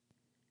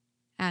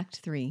Act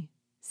 3.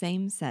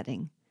 Same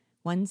setting.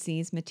 One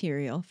sees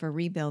material for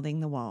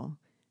rebuilding the wall.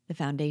 The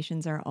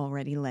foundations are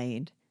already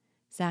laid.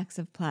 Sacks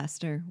of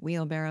plaster,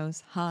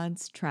 wheelbarrows,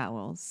 hods,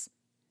 trowels.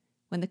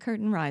 When the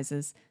curtain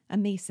rises, a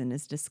mason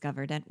is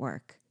discovered at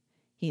work.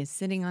 He is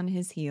sitting on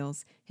his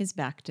heels, his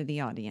back to the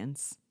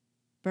audience.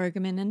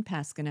 Bergman and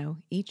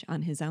Pasquino, each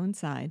on his own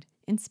side,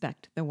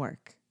 inspect the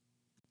work.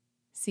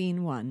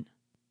 Scene 1.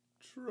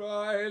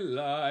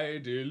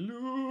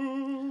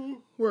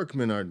 Trilly-de-loo.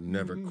 Workmen are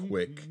never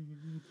quick.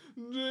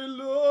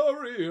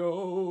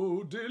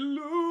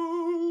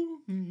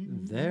 Delorio-de-loo.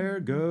 There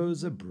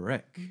goes a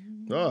brick.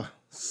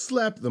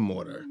 Slap the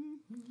mortar.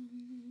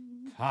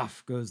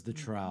 Off goes the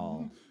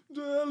trowel.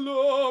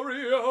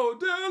 Delorio,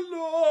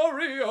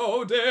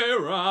 Delorio, de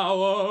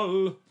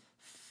rowel.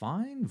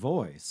 Fine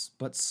voice,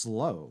 but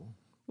slow.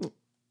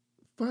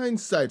 Fine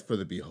sight for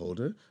the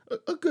beholder.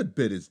 A good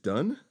bit is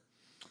done.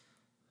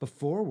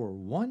 Before we're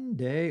 1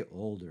 day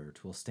older,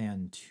 'twill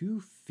stand 2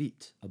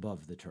 feet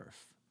above the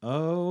turf.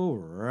 Oh,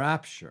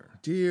 rapture.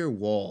 Dear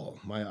wall,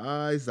 my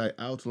eyes thy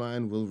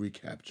outline will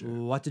recapture.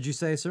 What did you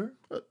say, sir?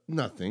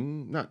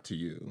 Nothing, not to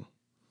you.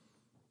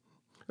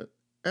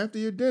 After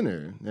your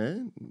dinner,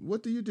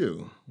 what do you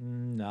do?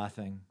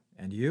 Nothing.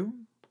 And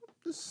you?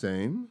 The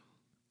same.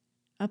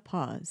 A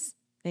pause.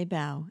 They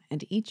bow,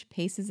 and each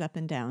paces up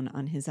and down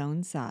on his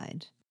own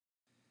side.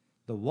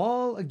 The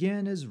wall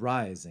again is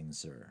rising,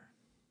 sir.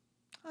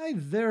 I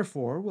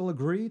therefore will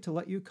agree to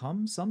let you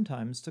come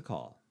sometimes to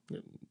call.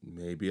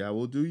 Maybe I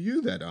will do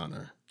you that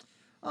honor.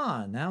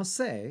 Now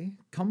say,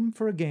 come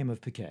for a game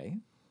of piquet.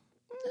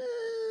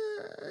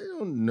 I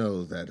don't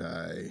know that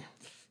I...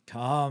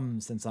 Come,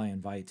 since I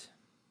invite.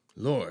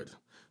 Lord,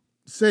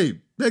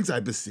 say, begs I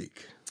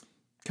beseech.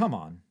 Come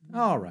on,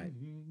 all right.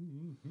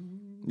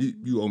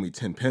 You owe me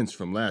 10 pence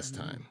from last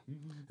time.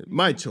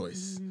 My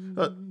choice.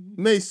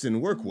 Mason,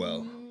 work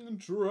well.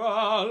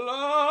 Tra-la.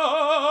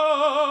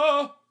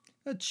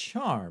 A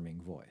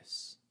charming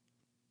voice.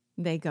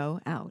 They go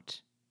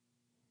out.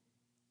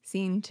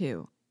 Scene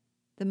 2.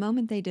 The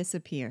moment they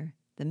disappear,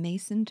 the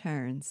mason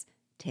turns,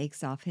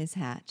 takes off his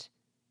hat.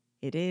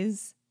 It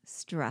is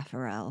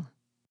Straffarel.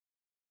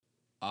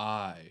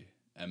 I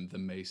am the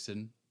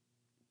mason.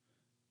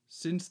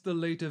 Since the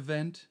late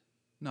event,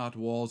 not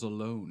walls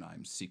alone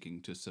I'm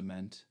seeking to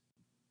cement.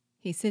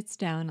 He sits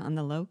down on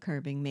the low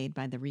curbing made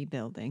by the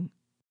rebuilding.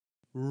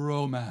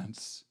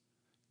 Romance.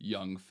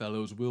 Young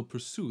fellows will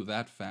pursue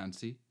that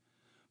fancy.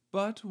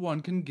 But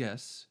one can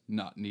guess,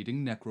 not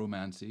needing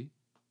necromancy,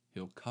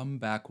 he'll come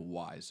back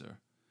wiser.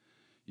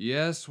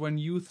 Yes, when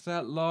youth's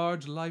at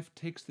large, life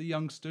takes the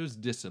youngster's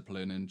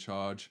discipline in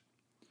charge.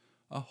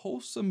 A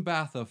wholesome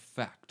bath of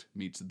fact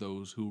meets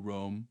those who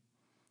roam.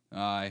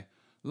 Aye,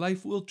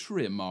 life will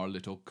trim our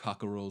little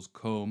cockerel's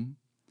comb.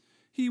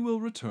 He will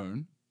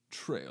return,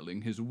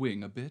 trailing his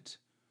wing a bit.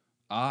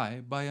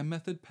 I, by a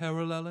method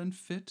parallel and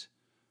fit,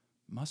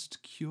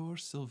 must cure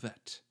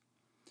Sylvette.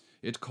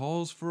 It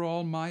calls for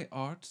all my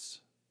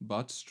arts,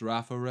 but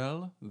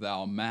Straffarel,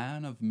 thou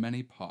man of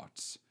many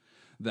parts,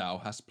 thou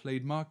hast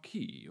played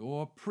marquis,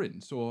 or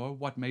prince, or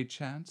what may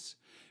chance,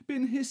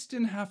 been hissed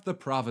in half the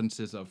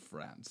provinces of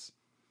France.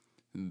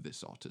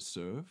 This ought to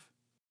serve.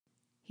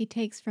 He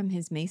takes from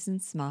his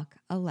mason's smock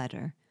a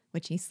letter,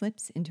 which he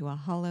slips into a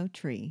hollow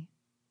tree.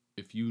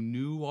 If you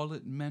knew all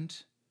it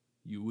meant,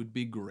 you would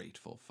be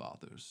grateful,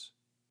 fathers.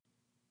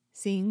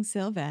 Seeing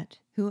Sylvette,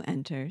 who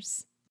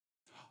enters,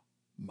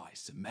 My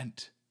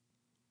cement.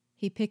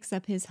 he picks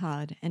up his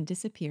hod and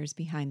disappears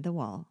behind the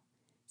wall.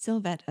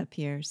 Sylvette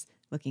appears,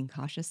 looking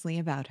cautiously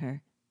about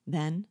her.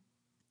 Then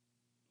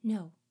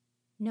No,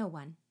 no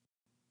one.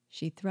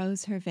 she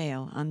throws her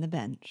veil on the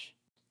bench.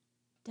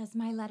 Does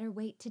my letter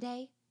wait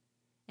today?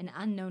 An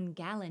unknown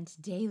gallant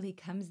daily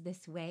comes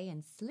this way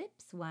and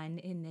slips one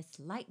in this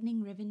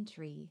lightning-riven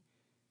tree.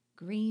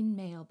 Green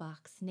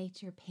mailbox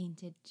nature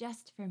painted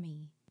just for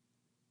me.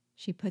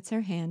 She puts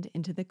her hand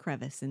into the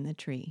crevice in the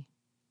tree.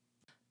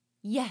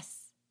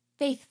 Yes,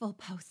 faithful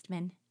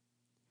postman.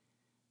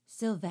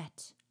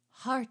 Sylvette,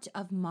 heart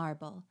of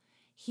marble,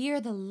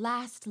 hear the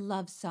last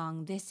love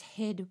song this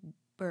hid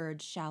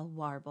bird shall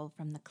warble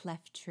from the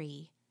cleft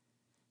tree.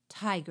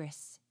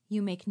 Tigress,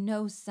 you make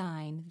no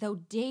sign, though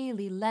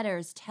daily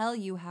letters tell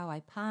you how I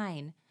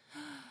pine.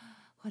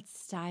 What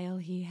style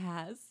he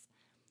has!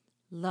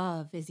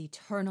 Love is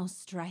eternal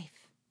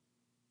strife.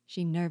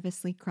 She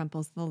nervously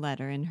crumples the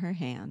letter in her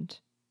hand.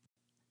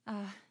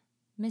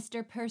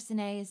 Mr.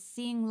 Personay is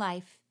seeing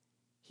life.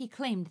 He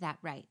claimed that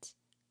right.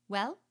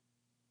 Well,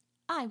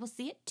 I will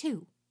see it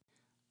too.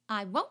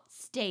 I won't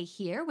stay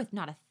here with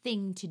not a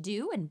thing to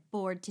do and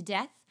bored to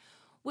death.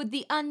 Would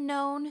the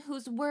unknown,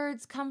 whose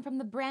words come from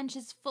the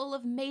branches full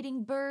of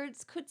mating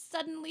birds, could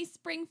suddenly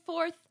spring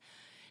forth?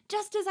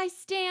 Just as I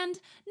stand,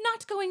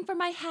 not going for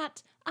my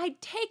hat,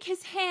 I'd take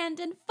his hand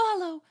and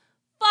follow.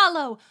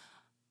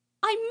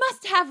 I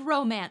must have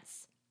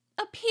romance.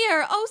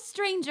 Appear, O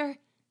stranger.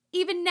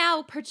 Even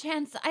now,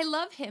 perchance, I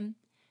love him.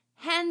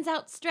 Hands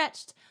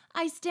outstretched,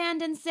 I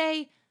stand and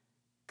say,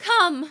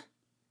 Come!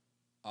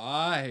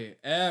 I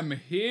am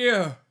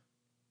here.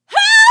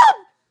 Help!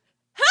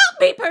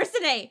 me,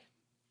 Percinet!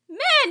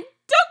 Men,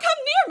 don't come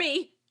near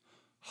me!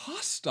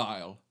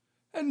 Hostile,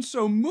 and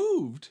so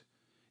moved.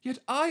 Yet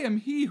I am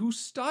he whose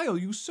style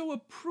you so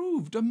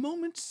approved a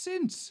moment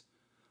since.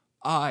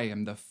 I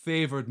am the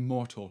favored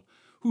mortal,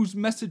 whose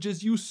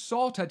messages you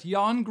sought at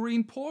yon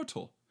green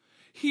portal.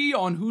 He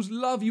on whose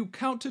love you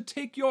count to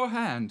take your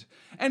hand,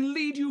 and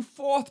lead you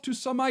forth to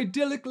some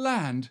idyllic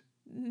land.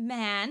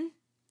 Man,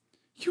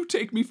 You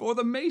take me for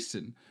the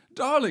mason.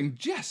 Darling,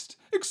 jest,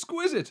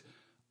 exquisite.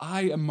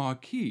 I am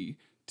Marquis,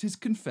 'tis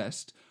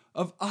confessed,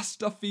 of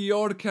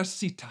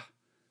Astafiorquercita,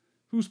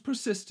 whose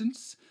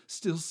persistence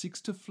still seeks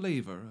to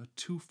flavor a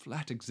too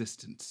flat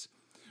existence,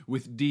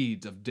 with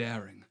deeds of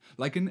daring,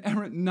 like an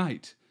errant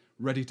knight,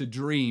 ready to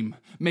dream,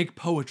 make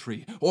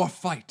poetry, or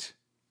fight.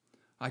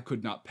 I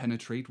could not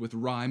penetrate with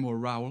rhyme or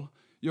rowel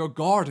your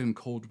garden,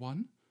 cold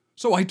one,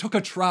 so I took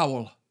a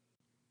trowel.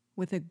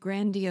 With a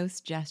grandiose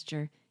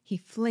gesture, he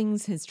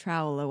flings his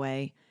trowel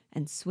away,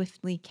 and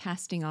swiftly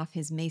casting off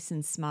his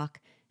mason's smock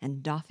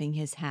and doffing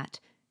his hat,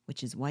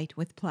 which is white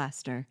with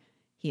plaster,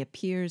 he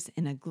appears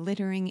in a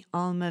glittering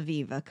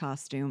Almaviva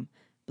costume,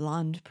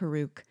 blonde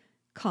peruke,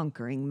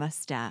 conquering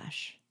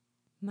mustache.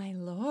 my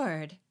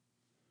lord.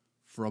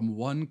 From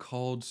one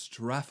called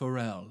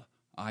Straffarel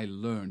I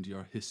learned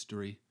your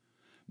history.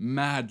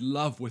 Mad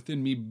love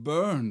within me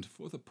burned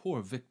for the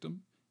poor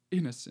victim,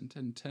 innocent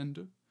and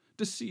tender,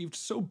 deceived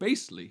so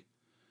basely,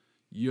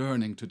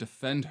 yearning to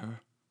defend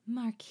her.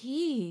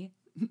 Marquis.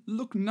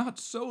 Look not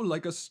so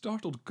like a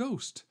startled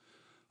ghost.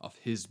 Of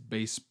his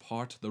base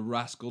part the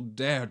rascal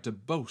dared to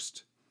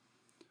boast.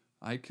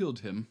 I killed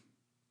him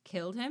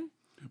Killed him?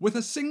 with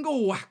a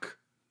single whack.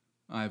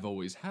 I've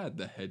always had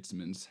the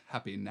headsman's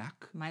happy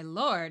knack. My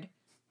lord.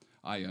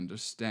 I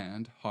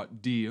understand,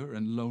 heart dear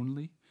and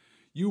lonely.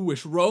 You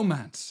wish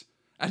romance,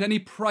 at any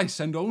price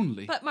and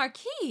only. But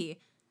Marquis.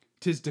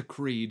 'Tis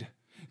decreed.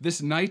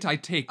 This night I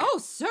take, Oh,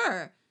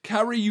 sir.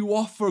 carry you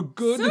off for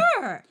good.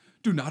 Sir.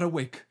 Do not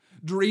awake.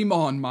 Dream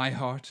on, my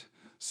heart.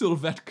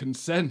 Sylvette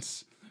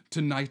consents.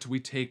 Tonight we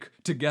take,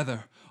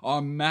 together,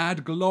 our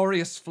mad,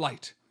 glorious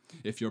flight.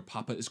 If your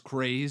papa is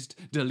crazed,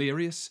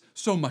 delirious,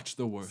 so much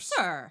the worse.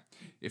 Sir.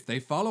 If they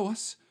follow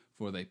us,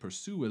 for they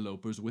pursue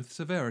elopers with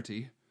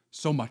severity,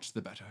 so much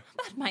the better.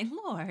 But my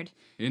lord.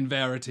 In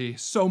verity,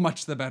 so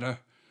much the better.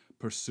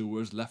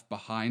 Pursuers left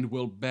behind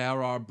will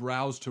bear our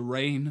brows to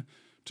rain,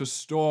 to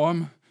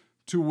storm,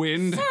 to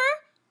wind. Sir.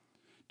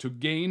 To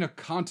gain a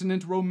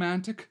continent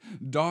romantic,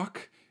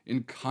 dark,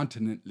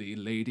 incontinently,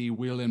 lady,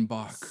 we'll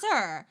embark.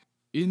 Sir.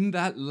 In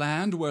that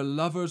land where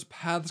lovers'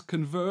 paths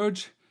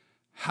converge,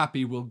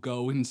 happy will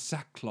go in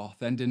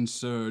sackcloth and in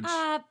serge.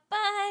 But.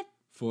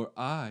 For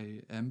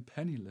I am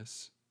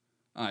penniless.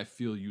 I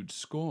feel you'd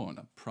scorn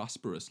a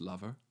prosperous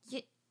lover.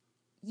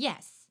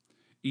 Yes.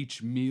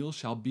 Each meal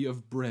shall be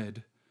of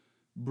bread,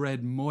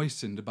 bread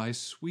moistened by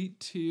sweet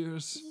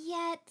tears.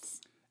 Yet.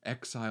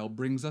 Exile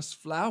brings us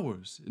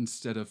flowers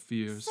instead of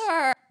fears.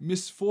 Sir.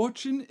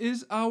 Misfortune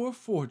is our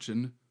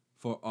fortune.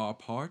 For our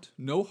part,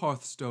 no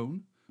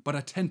hearthstone, but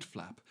a tent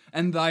flap,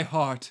 and thy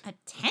heart. A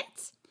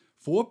tent?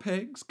 4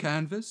 pegs,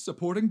 canvas,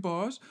 supporting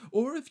bars,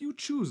 or if you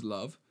choose,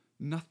 love,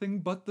 nothing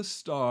but the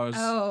stars.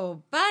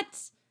 Oh,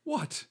 but.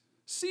 What?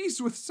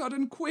 Seized with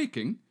sudden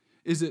quaking?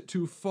 Is it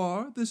too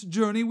far, this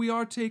journey we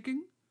are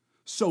taking?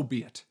 So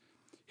be it.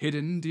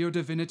 Hidden, dear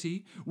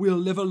divinity, we'll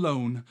live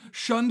alone,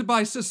 shunned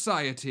by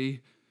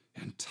society.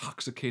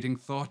 Intoxicating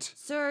thought.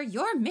 Sir,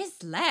 you're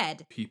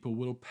misled. People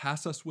will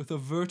pass us with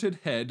averted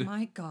head.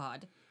 My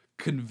God.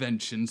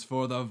 Conventions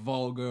for the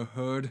vulgar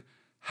herd,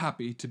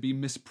 happy to be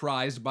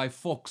misprized by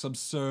folks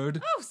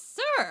absurd. Oh,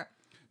 sir.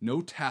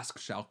 No task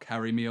shall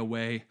carry me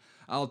away.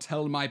 I'll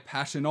tell my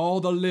passion all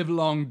the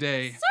livelong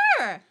day.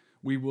 Sir.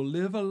 We will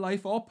live a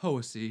life all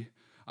poesy.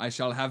 I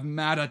shall have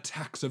mad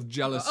attacks of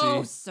jealousy.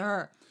 Oh,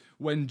 sir.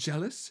 When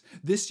jealous,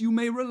 this you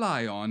may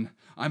rely on.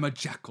 I'm a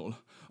jackal,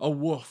 a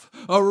wolf,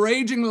 a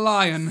raging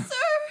lion. Sir.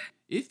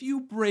 If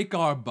you break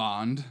our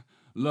bond,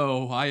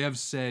 lo, I have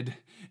said,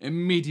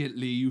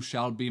 immediately you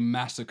shall be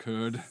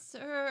massacred.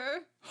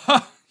 Sir.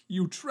 Ha!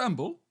 You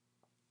tremble?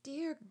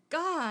 Dear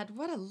God,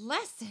 what a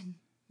lesson.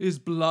 Is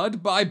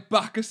blood, by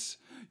Bacchus,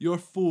 your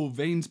full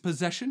veins'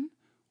 possession,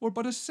 or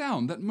but a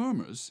sound that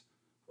murmurs?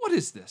 What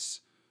is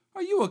this?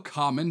 Are you a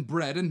common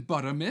bread and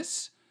butter,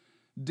 miss?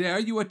 Dare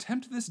you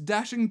attempt this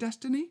dashing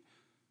destiny?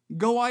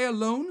 Go I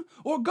alone,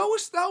 or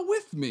goest thou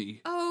with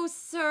me? Oh,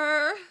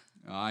 sir.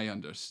 I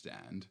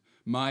understand.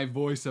 My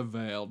voice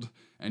availed,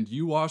 and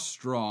you are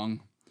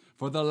strong.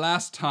 For the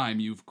last time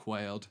you've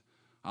quailed.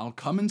 I'll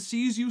come and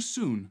seize you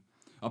soon.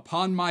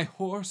 Upon my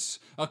horse,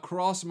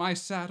 across my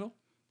saddle,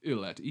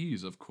 ill at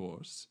ease, of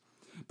course.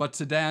 But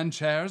sedan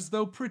chairs,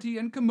 though pretty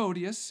and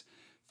commodious,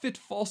 fit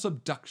false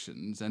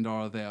abductions and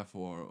are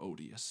therefore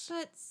odious.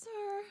 But, sir.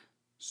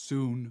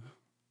 Soon,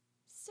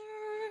 Sir.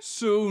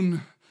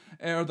 soon,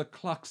 ere the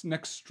clock's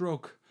next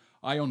stroke,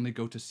 I only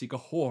go to seek a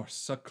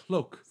horse, a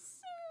cloak.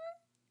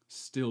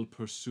 Still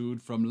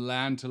pursued from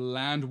land to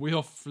land,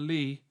 we'll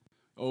flee.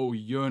 O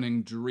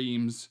yearning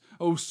dreams,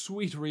 O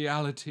sweet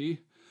reality,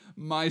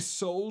 my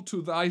soul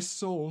to thy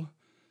soul,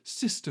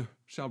 sister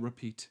shall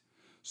repeat,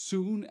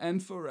 soon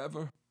and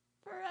forever.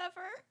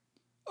 Forever?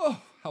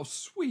 Oh, how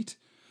sweet!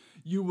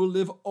 You will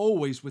live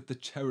always with the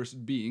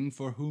cherished being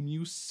for whom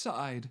you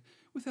sighed,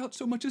 without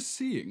so much as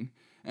seeing,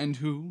 and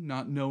who,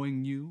 not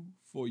knowing you,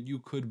 for you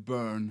could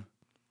burn.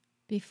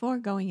 Before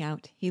going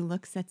out, he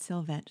looks at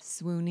Sylvette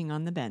swooning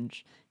on the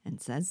bench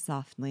and says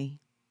softly,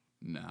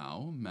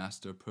 Now,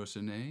 Master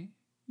Percinet,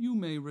 you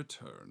may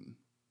return.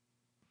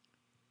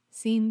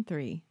 Scene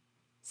 3.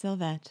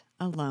 Sylvette,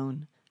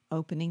 alone,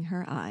 opening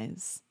her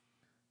eyes.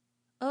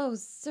 Oh,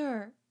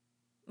 sir,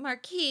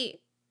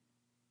 Marquis,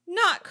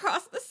 not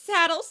cross the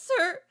saddle,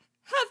 sir.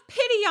 Have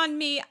pity on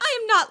me. I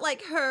am not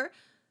like her.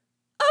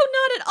 Oh,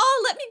 not at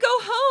all. Let me go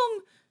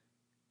home.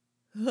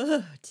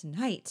 Ugh,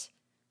 tonight.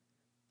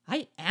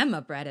 I am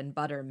a bread and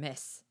butter,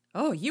 miss.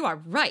 Oh, you are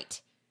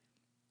right.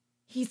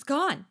 He's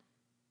gone.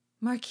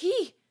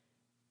 Marquis,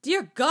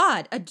 dear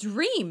God, a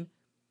dream.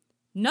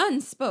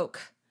 None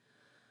spoke.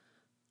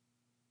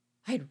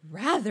 I'd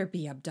rather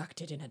be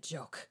abducted in a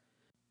joke.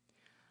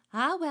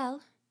 Ah,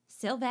 well,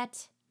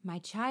 Sylvette, my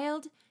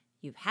child,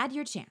 you've had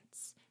your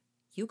chance.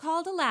 You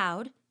called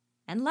aloud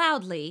and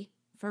loudly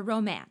for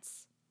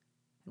romance.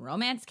 And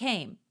romance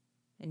came,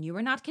 and you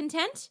were not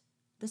content?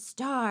 The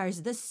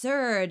stars, the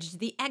surge,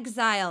 the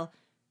exile,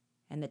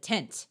 and the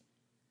tent.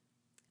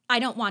 I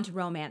don't want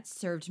romance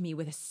served me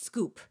with a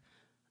scoop.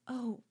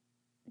 Oh,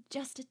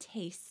 just a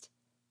taste,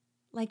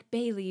 like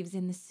bay leaves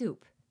in the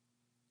soup.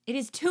 It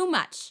is too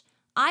much.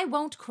 I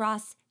won't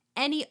cross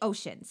any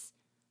oceans.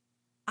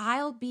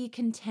 I'll be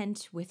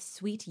content with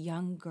sweet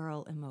young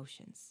girl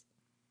emotions.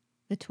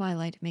 The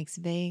twilight makes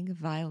vague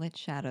violet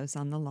shadows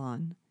on the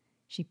lawn.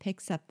 She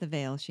picks up the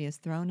veil she has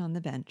thrown on the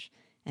bench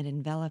and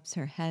envelops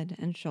her head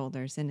and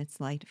shoulders in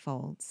its light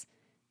folds,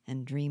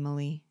 and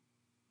dreamily,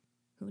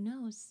 Who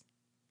knows?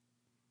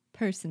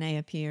 Percinet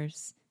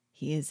appears.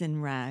 He is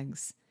in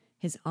rags.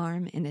 His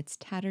arm in its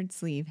tattered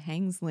sleeve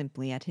hangs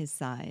limply at his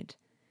side.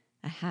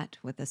 A hat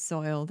with a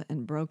soiled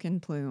and broken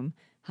plume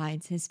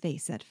hides his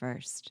face at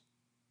first.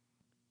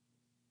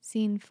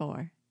 Scene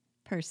 4.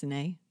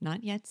 Percinet,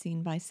 not yet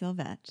seen by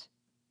Sylvette.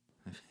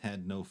 I've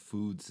had no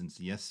food since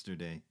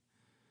yesterday.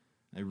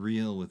 I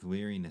reel with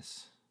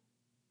weariness.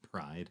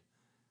 Pride?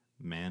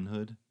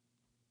 Manhood?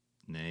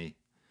 Nay.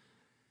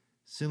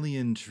 Silly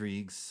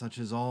intrigues, such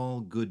as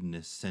all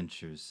goodness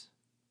censures.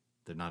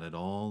 They're not at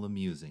all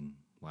amusing,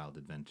 wild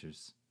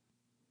adventures.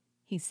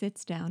 He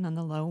sits down on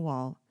the low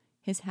wall.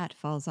 His hat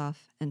falls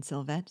off, and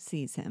Sylvette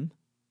sees him.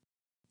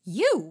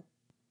 You!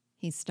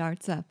 He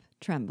starts up,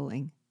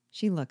 trembling.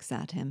 She looks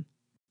at him.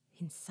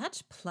 In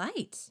such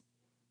plight.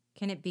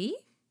 Can it be?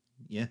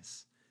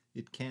 Yes,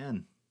 it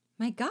can.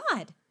 My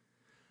God!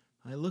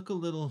 I look a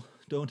little,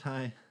 don't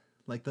I,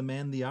 like the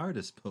man the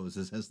artist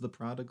poses as the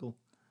prodigal?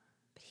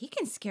 But he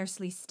can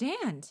scarcely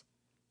stand.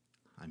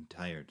 I'm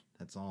tired,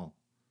 that's all.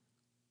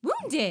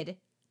 Wounded!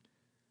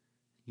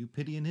 You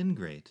pity an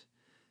ingrate.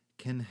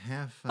 Can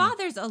half...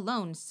 Fathers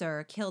alone,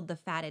 sir, killed the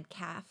fatted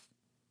calf.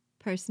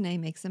 Percinet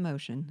makes a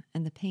motion,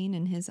 and the pain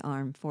in his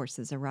arm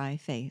forces a wry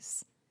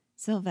face.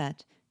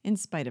 Sylvette, in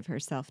spite of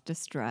herself,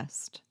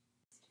 distressed.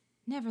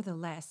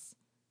 Nevertheless,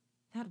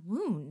 that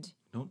wound.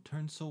 Don't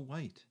turn so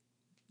white.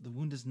 The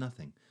wound is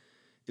nothing.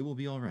 It will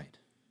be all right.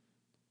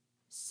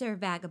 Sir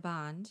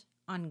Vagabond,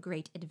 on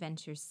great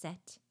adventures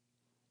set.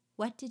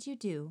 What did you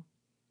do?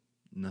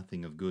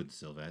 Nothing of good,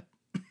 Sylvette.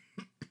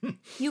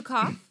 You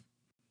cough?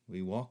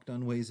 We walked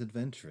on ways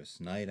adventurous,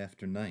 night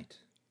after night.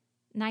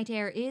 Night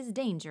air is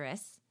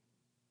dangerous.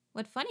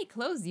 What funny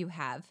clothes you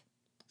have.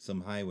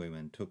 Some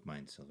highwaymen took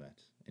mine,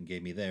 Sylvette, and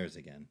gave me theirs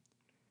again.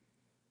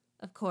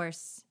 Of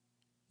course,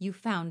 you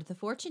found the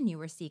fortune you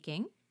were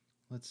seeking.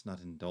 Let's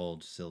not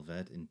indulge,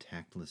 Sylvette, in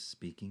tactless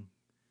speaking.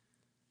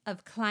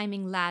 Of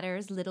climbing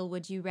ladders little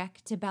would you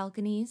reck to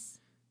balconies.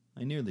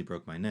 I nearly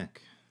broke my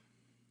neck.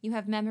 You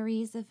have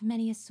memories of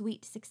many a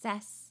sweet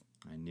success.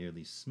 I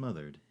nearly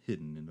smothered,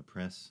 hidden in a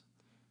press.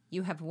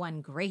 You have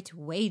won great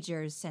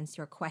wagers since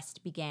your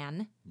quest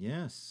began.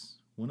 Yes,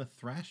 won a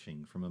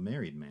thrashing from a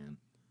married man.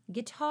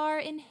 Guitar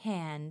in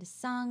hand,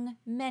 sung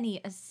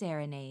many a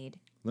serenade.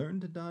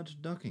 Learned to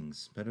dodge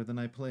duckings better than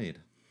I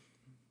played.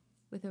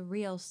 With a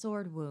real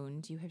sword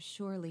wound, you have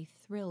surely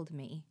thrilled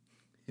me.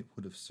 It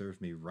would have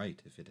served me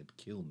right if it had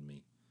killed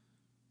me.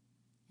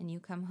 And you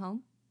come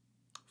home?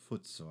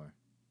 Footsore,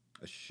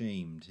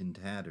 ashamed, in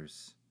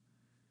tatters.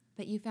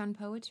 But you found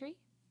poetry?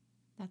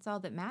 That's all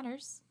that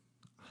matters.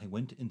 I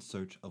went in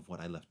search of what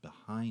I left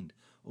behind.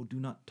 Oh, do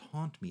not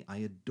taunt me. I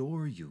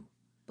adore you.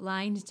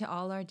 Blind to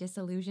all our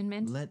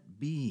disillusionment? Let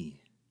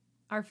be.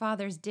 Our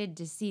fathers did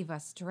deceive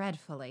us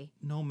dreadfully.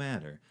 No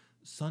matter.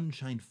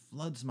 Sunshine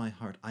floods my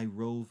heart. I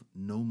rove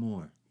no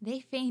more. They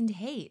feigned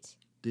hate.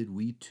 Did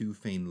we too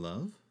feign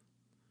love?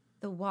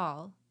 The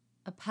wall,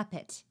 a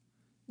puppet.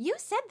 You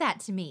said that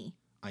to me.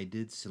 I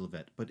did,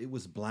 Sylvette, but it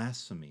was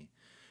blasphemy.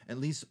 At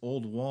least,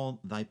 old wall,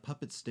 thy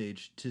puppet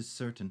stage, 'tis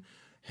certain,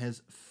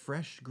 has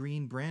fresh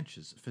green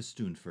branches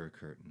festooned for a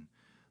curtain,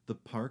 the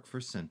park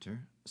for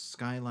center,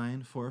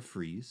 skyline for a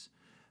frieze,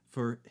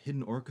 for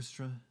hidden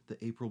orchestra,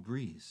 the April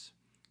breeze.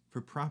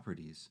 for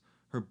properties,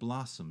 her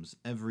blossoms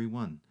every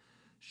one,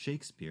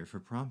 Shakespeare for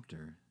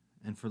prompter,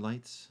 and for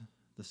lights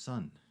the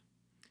sun.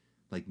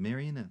 Like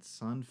marionettes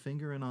on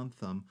finger and on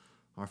thumb,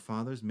 our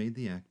fathers made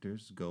the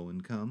actors go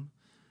and come.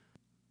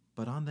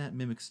 But on that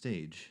mimic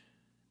stage,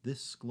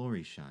 this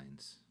glory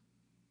shines.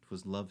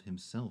 'Twas Love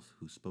himself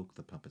who spoke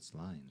the puppet's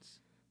lines.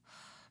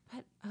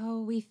 But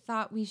oh, we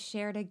thought we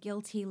shared a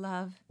guilty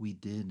love. We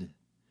did.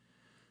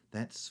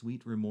 That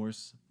sweet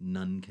remorse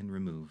none can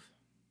remove.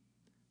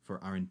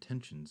 For our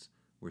intentions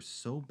were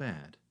so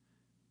bad,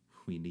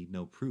 we need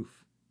no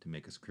proof to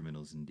make us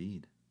criminals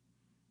indeed.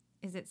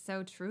 Is it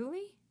so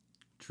truly?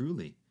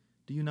 Truly,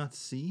 do you not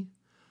see?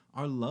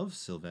 Our love,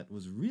 Sylvette,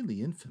 was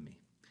really infamy.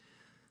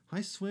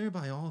 I swear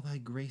by all thy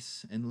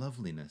grace and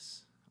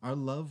loveliness, our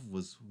love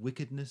was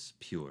wickedness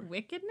pure.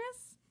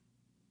 Wickedness?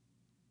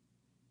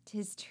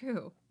 'Tis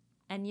true,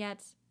 and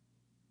yet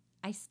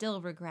I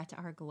still regret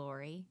our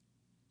glory,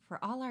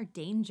 for all our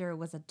danger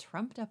was a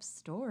trumped-up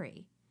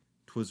story.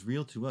 'Twas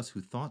real to us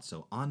who thought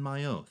so, on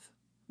my oath.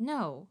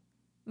 No,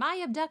 my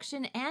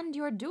abduction and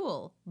your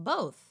duel,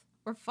 both,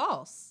 were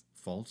false.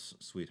 False,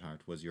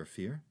 sweetheart, was your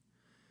fear?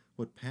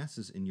 What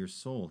passes in your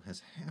soul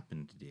has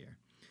happened, dear.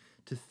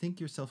 To think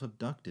yourself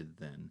abducted,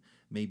 then,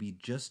 may be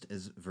just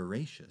as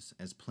veracious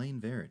as plain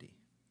verity.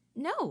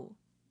 No,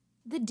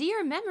 the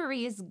dear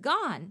memory is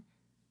gone.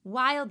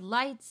 Wild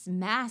lights,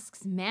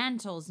 masks,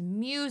 mantles,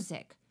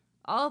 music,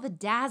 all the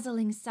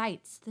dazzling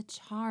sights, the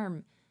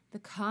charm, the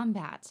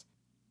combat.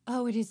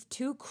 Oh, it is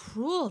too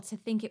cruel to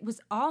think it was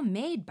all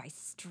made by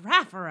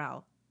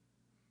Straffarel.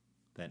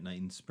 That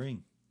night in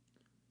spring,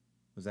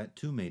 was that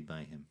too made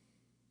by him?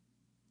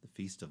 The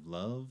feast of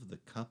love, the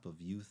cup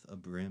of youth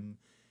abrim,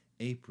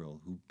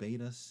 April, who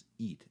bade us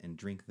eat and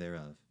drink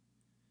thereof.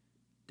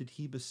 Did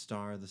he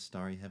bestar the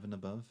starry heaven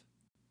above?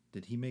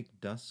 Did he make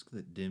dusk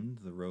that dimmed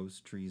the rose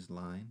tree's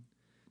line,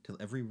 till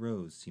every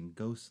rose seemed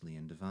ghostly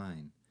and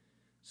divine,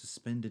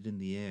 suspended in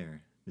the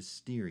air,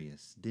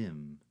 mysterious,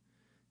 dim?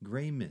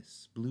 Gray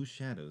mists, blue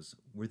shadows,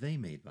 were they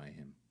made by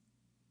him?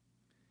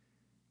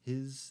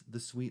 His the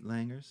sweet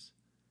languors?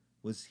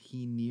 Was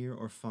he near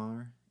or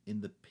far,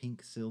 in the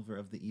pink silver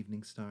of the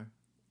evening star?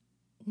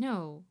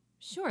 No,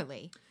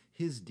 surely.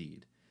 His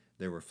deed,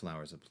 there were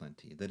flowers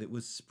aplenty, that it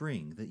was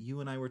spring, that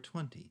you and I were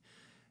 20,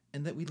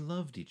 and that we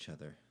loved each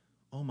other.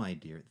 Oh, my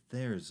dear,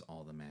 there's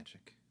all the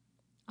magic.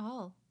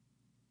 All.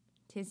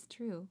 'Tis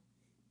true.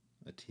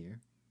 A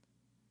tear?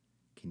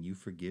 Can you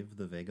forgive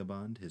the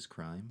vagabond his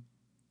crime?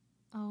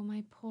 Oh,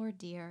 my poor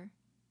dear.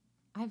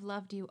 I've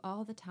loved you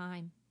all the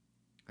time.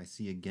 I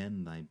see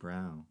again thy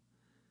brow,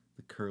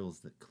 the curls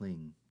that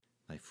cling,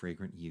 thy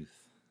fragrant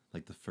youth,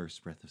 like the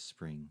first breath of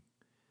spring,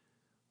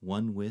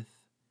 one with,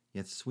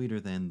 yet sweeter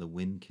than the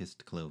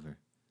wind-kissed clover.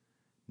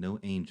 No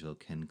angel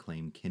can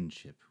claim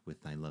kinship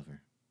with thy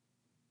lover.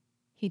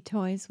 He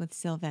toys with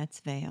Sylvette's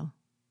veil.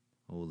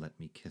 Oh, let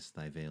me kiss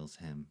thy veil's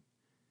hem.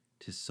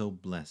 'Tis so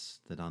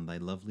blessed that on thy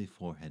lovely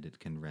forehead it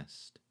can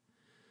rest.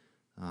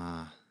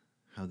 Ah,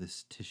 how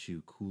this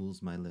tissue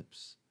cools my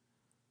lips.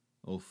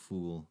 O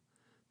fool,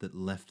 that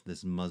left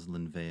this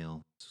muslin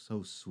veil,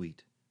 so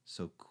sweet,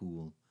 so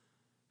cool,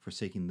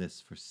 forsaking this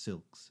for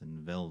silks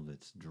and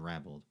velvets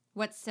drabbled.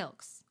 What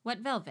silks? What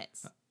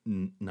velvets?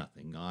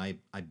 Nothing. I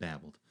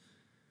babbled.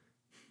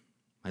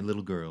 My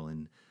little girl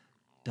in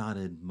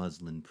dotted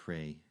muslin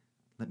pray,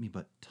 let me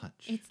but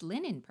touch. It's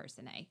linen,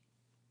 Persine.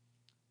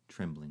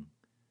 Trembling,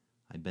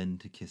 I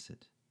bend to kiss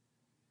it,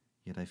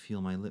 yet I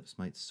feel my lips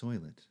might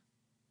soil it.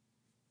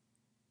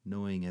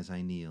 Knowing as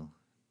I kneel,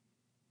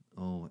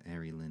 oh,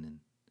 airy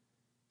linen,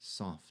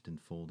 soft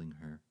enfolding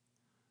her,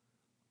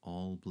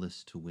 all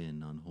bliss to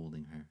win on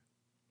holding her.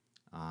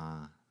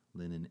 Ah,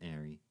 linen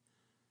airy,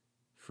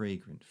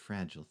 fragrant,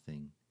 fragile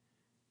thing,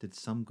 did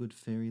some good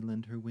fairy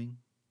lend her wing?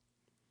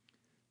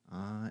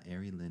 Ah,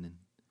 airy linen,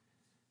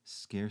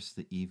 scarce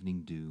the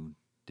evening dew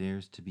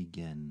dares to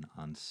begin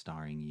on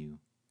starring you.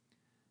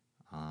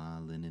 Ah,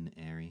 linen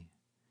airy,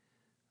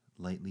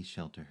 lightly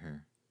shelter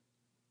her,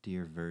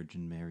 dear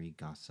Virgin Mary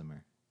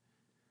Gossamer.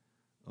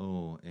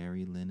 Oh,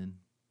 airy linen,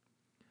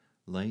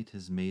 light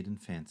as maiden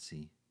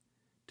fancy,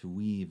 to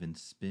weave and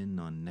spin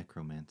on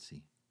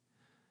necromancy.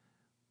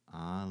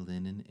 Ah,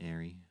 linen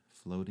airy,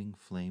 floating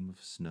flame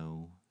of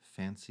snow,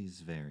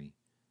 fancies vary,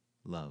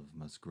 love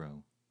must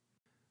grow.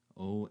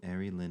 O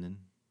airy linen,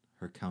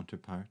 her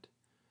counterpart,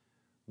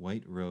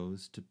 white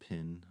rose to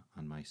pin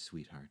on my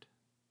sweetheart.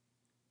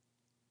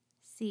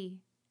 See,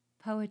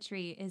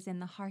 poetry is in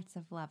the hearts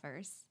of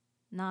lovers,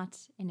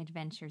 not in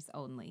adventures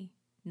only,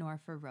 nor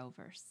for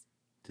rovers.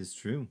 'Tis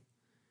true,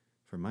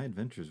 for my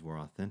adventures were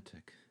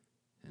authentic,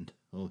 and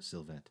oh,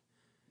 Sylvette,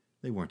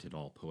 they weren't at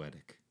all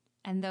poetic.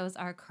 And those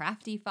our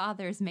crafty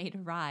fathers made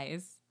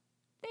arise.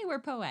 They were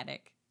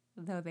poetic,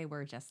 though they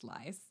were just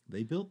lies.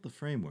 They built the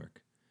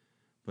framework,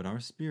 but our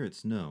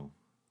spirits know,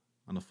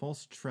 on a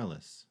false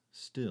trellis,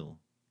 still,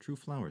 true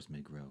flowers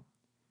may grow.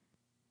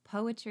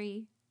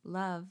 Poetry,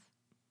 love,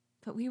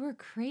 but we were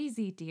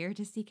crazy, dear,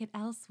 to seek it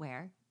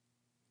elsewhere.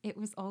 It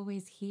was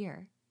always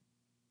here.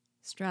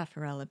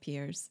 Straffarel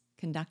appears,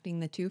 conducting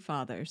the two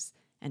fathers,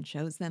 and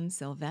shows them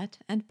Sylvette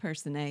and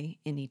Percinet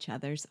in each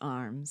other's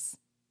arms.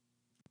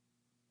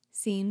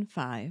 Scene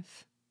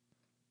 5.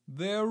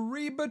 They're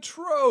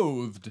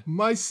re-betrothed,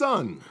 My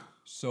son,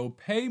 so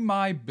pay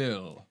my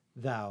bill.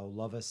 Thou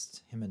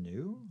lovest him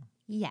anew?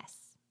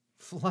 Yes.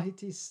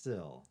 Flighty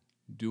still.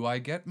 Do I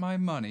get my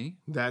money?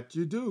 that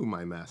you do,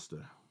 my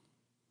master.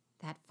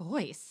 That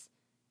voice.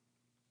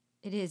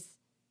 It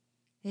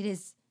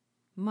is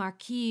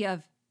Marquis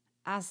of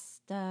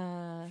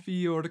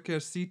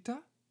Fiorquercita?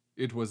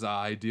 It was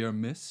I, dear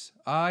miss,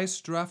 I,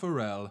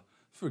 Straffarel.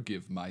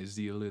 Forgive my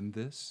zeal in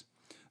this.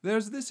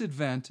 There's this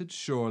advantage,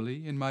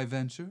 surely, in my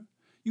venture.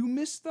 You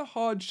miss the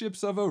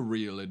hardships of a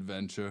real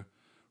adventure.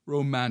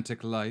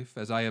 Romantic life,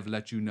 as I have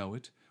let you know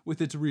it,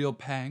 with its real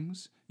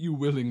pangs, you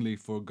willingly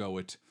forego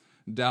it.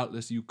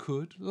 Doubtless you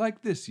could,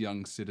 like this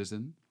young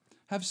citizen,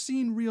 have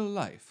seen real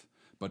life,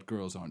 but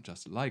girls aren't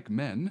just like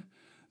men.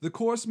 The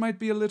course might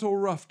be a little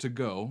rough to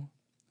go,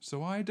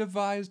 so I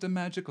devised a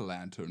magic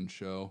lantern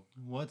show.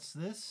 What's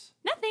this?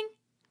 Nothing.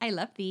 I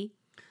love thee.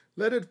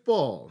 Let it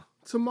fall,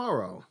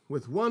 tomorrow,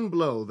 with one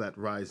blow that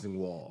rising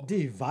wall.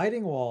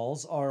 Dividing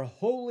walls are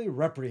wholly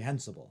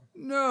reprehensible.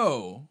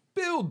 No,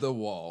 build the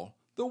wall.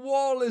 The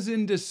wall is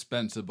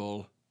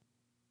indispensable.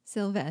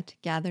 Sylvette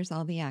gathers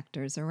all the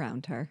actors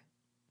around her.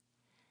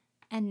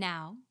 And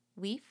now,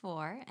 we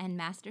four and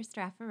Master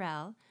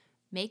Straffarel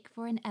make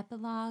for an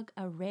epilogue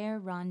a rare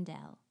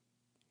rondel.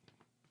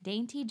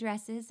 Dainty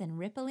dresses and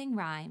rippling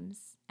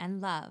rhymes,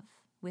 and love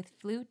with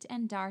flute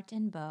and dart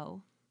and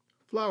bow.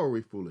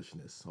 Flowery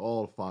foolishness,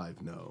 all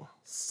five know.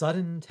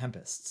 Sudden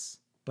tempests,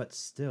 but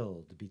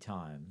stilled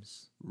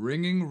betimes.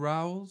 Ringing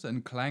rowels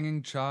and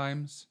clanging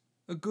chimes,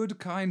 a good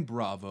kind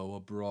bravo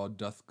abroad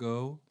doth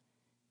go.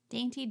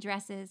 Dainty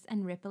dresses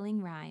and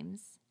rippling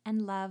rhymes,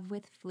 and love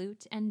with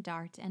flute and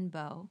dart and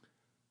bow.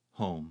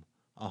 Home,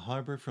 a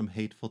harbor from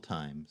hateful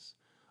times,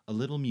 a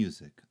little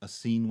music, a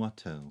scene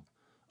Watteau,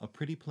 a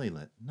pretty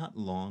playlet, not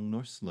long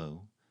nor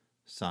slow,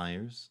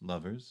 sires,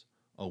 lovers,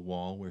 a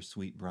wall where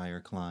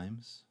Sweetbriar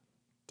climbs.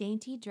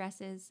 Dainty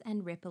dresses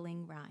and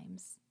rippling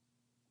rhymes.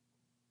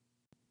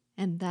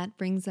 And that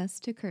brings us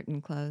to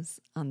curtain close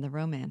on The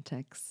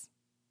Romantics.